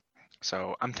out.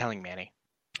 So I'm telling Manny.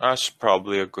 That's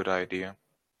probably a good idea.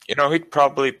 You know, he'd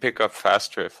probably pick up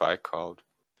faster if I called.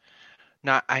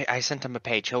 No, I sent him a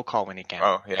page. He'll call when he can.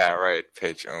 Oh, yeah, right.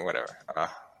 Page, whatever.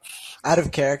 Out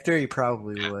of character, he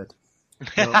probably would.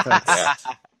 No offense.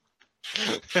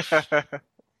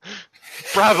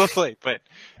 Probably, but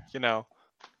you know.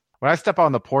 When I step out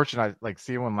on the porch and I like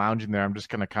see everyone lounging there, I'm just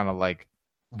gonna kind of like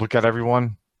look at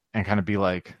everyone and kind of be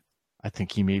like, I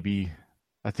think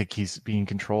he's being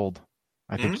controlled.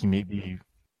 I think he may be.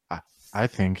 I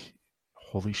think,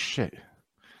 holy shit,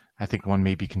 I think one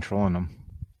may be controlling him.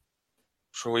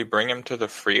 Should we bring him to the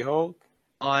freehold?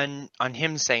 On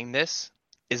him saying this,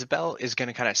 Isabel is going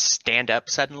to kind of stand up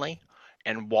suddenly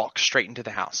and walk straight into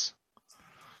the house.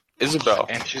 Isabel.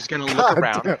 And she's going to look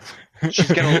around.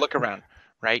 She's going to look around,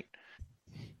 right?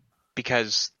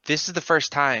 Because this is the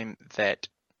first time that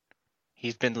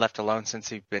he's been left alone since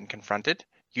he's been confronted.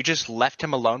 You just left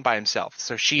him alone by himself.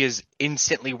 So she is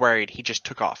instantly worried he just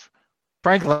took off.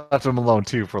 Frank left him alone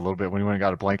too for a little bit when he went and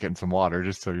got a blanket and some water,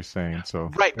 just so you're saying. So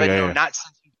right, but not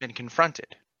since he's been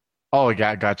confronted. Oh,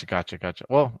 yeah, gotcha.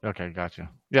 Well, okay, gotcha.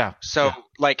 Yeah. So,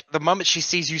 like, the moment she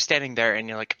sees you standing there and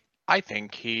you're like, I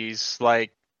think he's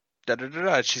like,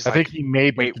 da-da-da-da, she's like, I think he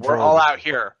may be wait, we're all out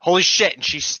here. Holy shit. And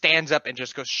she stands up and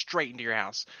just goes straight into your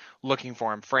house looking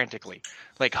for him frantically,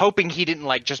 like hoping he didn't,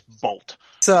 like, just bolt.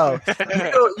 So,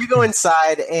 you go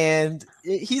inside and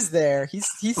he's there. He's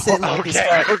sitting with his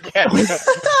head. Okay.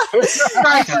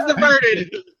 Christ is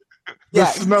averted. The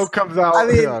smoke comes out. I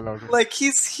mean, like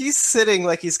he's sitting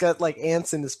like he's got like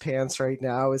ants in his pants right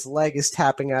now. His leg is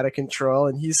tapping out of control,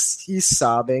 and he's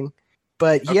sobbing.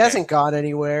 But he hasn't gone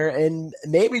anywhere, and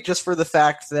maybe just for the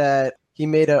fact that he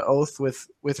made an oath with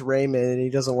Raymond, and he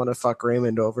doesn't want to fuck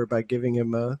Raymond over by giving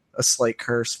him a slight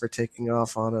curse for taking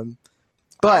off on him.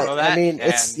 But I mean,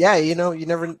 it's you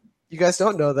guys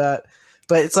don't know that,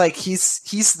 but it's like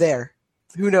he's there.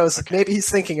 Who knows? Okay. Maybe he's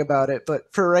thinking about it,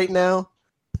 but for right now.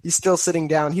 He's still sitting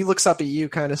down. He looks up at you,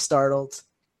 kind of startled.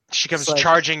 She comes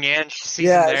charging in. She sees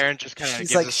him there and just kind of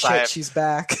gives a sigh. Shit, she's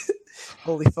back.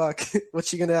 Holy fuck! What's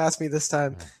she gonna ask me this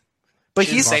time? But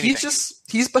he's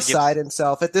beside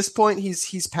himself at this point.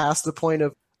 He's past the point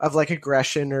of like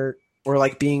aggression or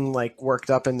like being like worked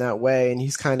up in that way, and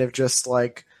he's kind of just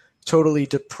like totally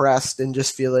depressed and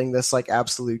just feeling this like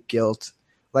absolute guilt.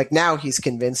 Like now he's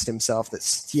convinced himself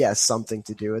that he has something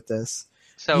to do with this.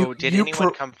 So, did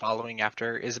anyone come following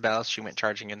after Isabel? She went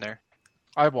charging in there?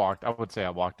 I would say I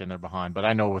walked in there behind, but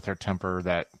I know with her temper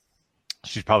that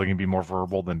she's probably going to be more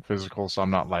verbal than physical, so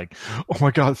I'm not like, oh my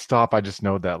god, stop. I just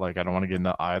know that like I don't want to get in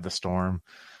the eye of the storm,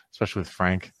 especially with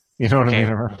Frank. You know what I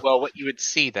mean? Well, what you would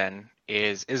see then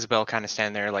is Isabel kind of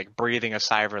stand there like breathing a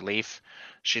sigh of relief.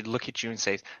 She'd look at you and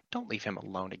say, don't leave him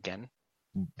alone again.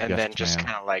 And then just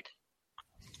kind of like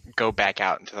go back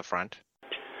out into the front.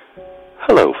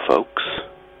 Hello, folks.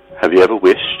 Have you ever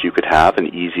wished you could have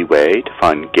an easy way to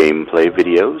find gameplay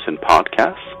videos and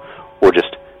podcasts, or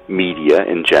just media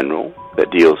in general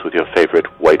that deals with your favorite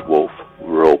White Wolf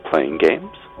role-playing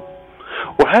games?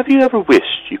 Or have you ever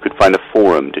wished you could find a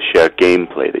forum to share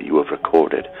gameplay that you have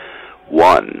recorded,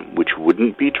 one which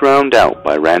wouldn't be drowned out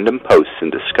by random posts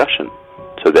and discussion,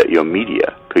 so that your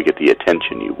media could get the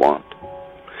attention you want?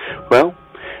 Well,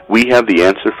 we have the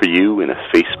answer for you in a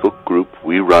Facebook group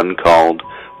we run called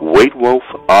White Wolf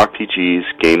RPGs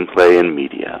Gameplay and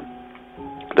Media.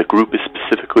 The group is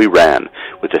specifically ran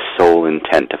with the sole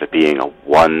intent of it being a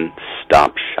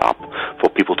one-stop shop for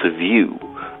people to view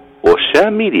or share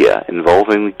media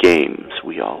involving the games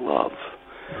we all love.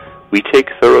 We take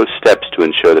thorough steps to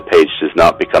ensure the page does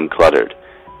not become cluttered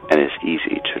and is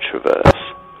easy to traverse.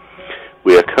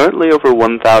 We are currently over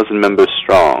 1,000 members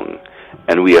strong,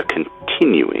 and we are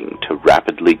continuing to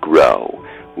rapidly grow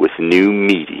with new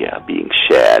media being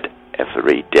shared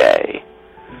every day.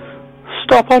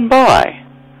 Stop on by.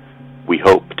 We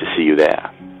hope to see you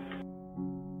there.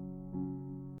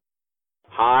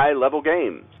 High Level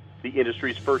Games, the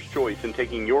industry's first choice in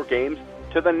taking your games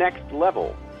to the next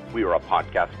level. We are a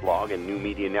podcast blog and new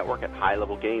media network at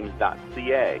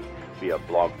highlevelgames.ca. We have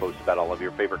blog posts about all of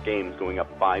your favorite games going up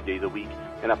 5 days a week,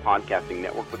 and a podcasting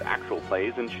network with actual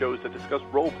plays and shows that discuss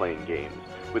role-playing games,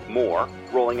 with more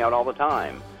rolling out all the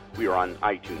time. We are on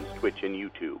iTunes, Twitch, and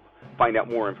YouTube. Find out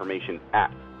more information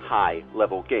at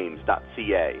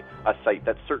highlevelgames.ca, a site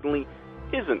that certainly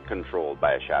isn't controlled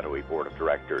by a shadowy board of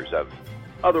directors of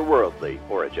otherworldly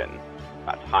origin.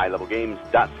 That's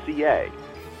highlevelgames.ca.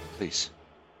 Please,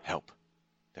 help.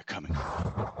 They're coming.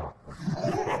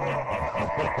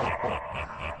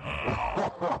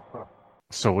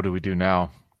 So what do we do now?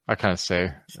 I kind of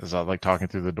say, as I like talking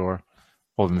through the door,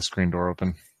 holding the screen door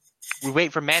open. We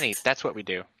wait for Manny. That's what we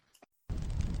do.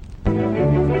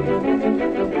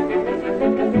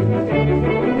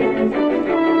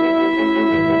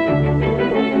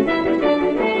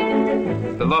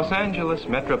 The Los Angeles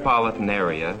metropolitan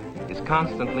area is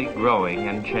constantly growing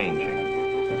and changing.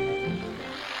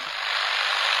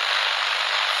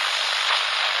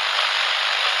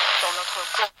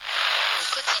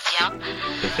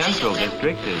 The Central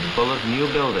District is full of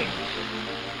new buildings.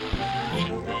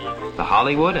 The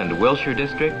Hollywood and Wilshire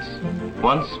districts,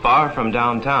 once far from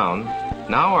downtown,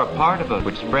 now are part of it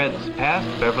which spreads past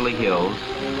Beverly Hills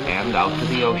and out to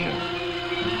the ocean.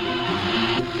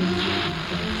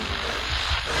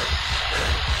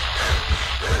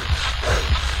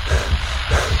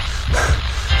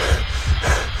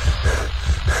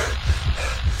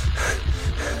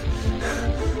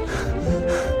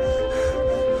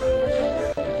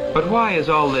 But why is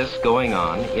all this going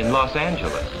on in Los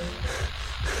Angeles?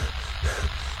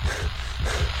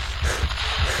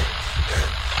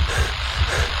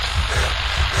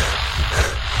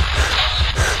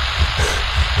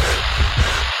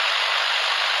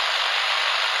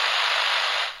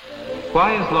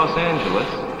 Why is Los Angeles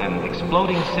an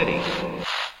exploding city?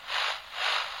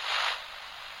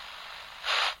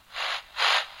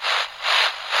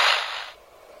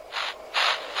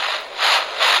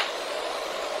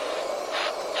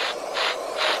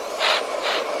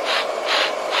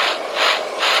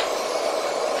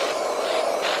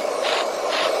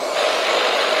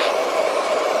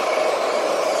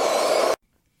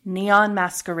 Neon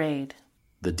Masquerade.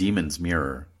 The Demon's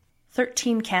Mirror.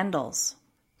 13 Candles.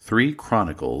 3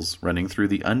 chronicles running through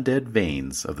the undead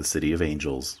veins of the City of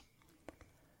Angels.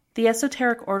 The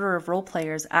Esoteric Order of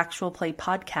Roleplayers Actual Play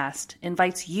podcast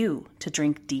invites you to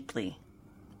drink deeply.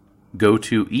 Go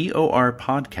to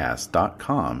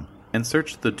eorpodcast.com and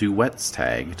search the Duets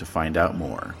tag to find out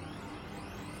more.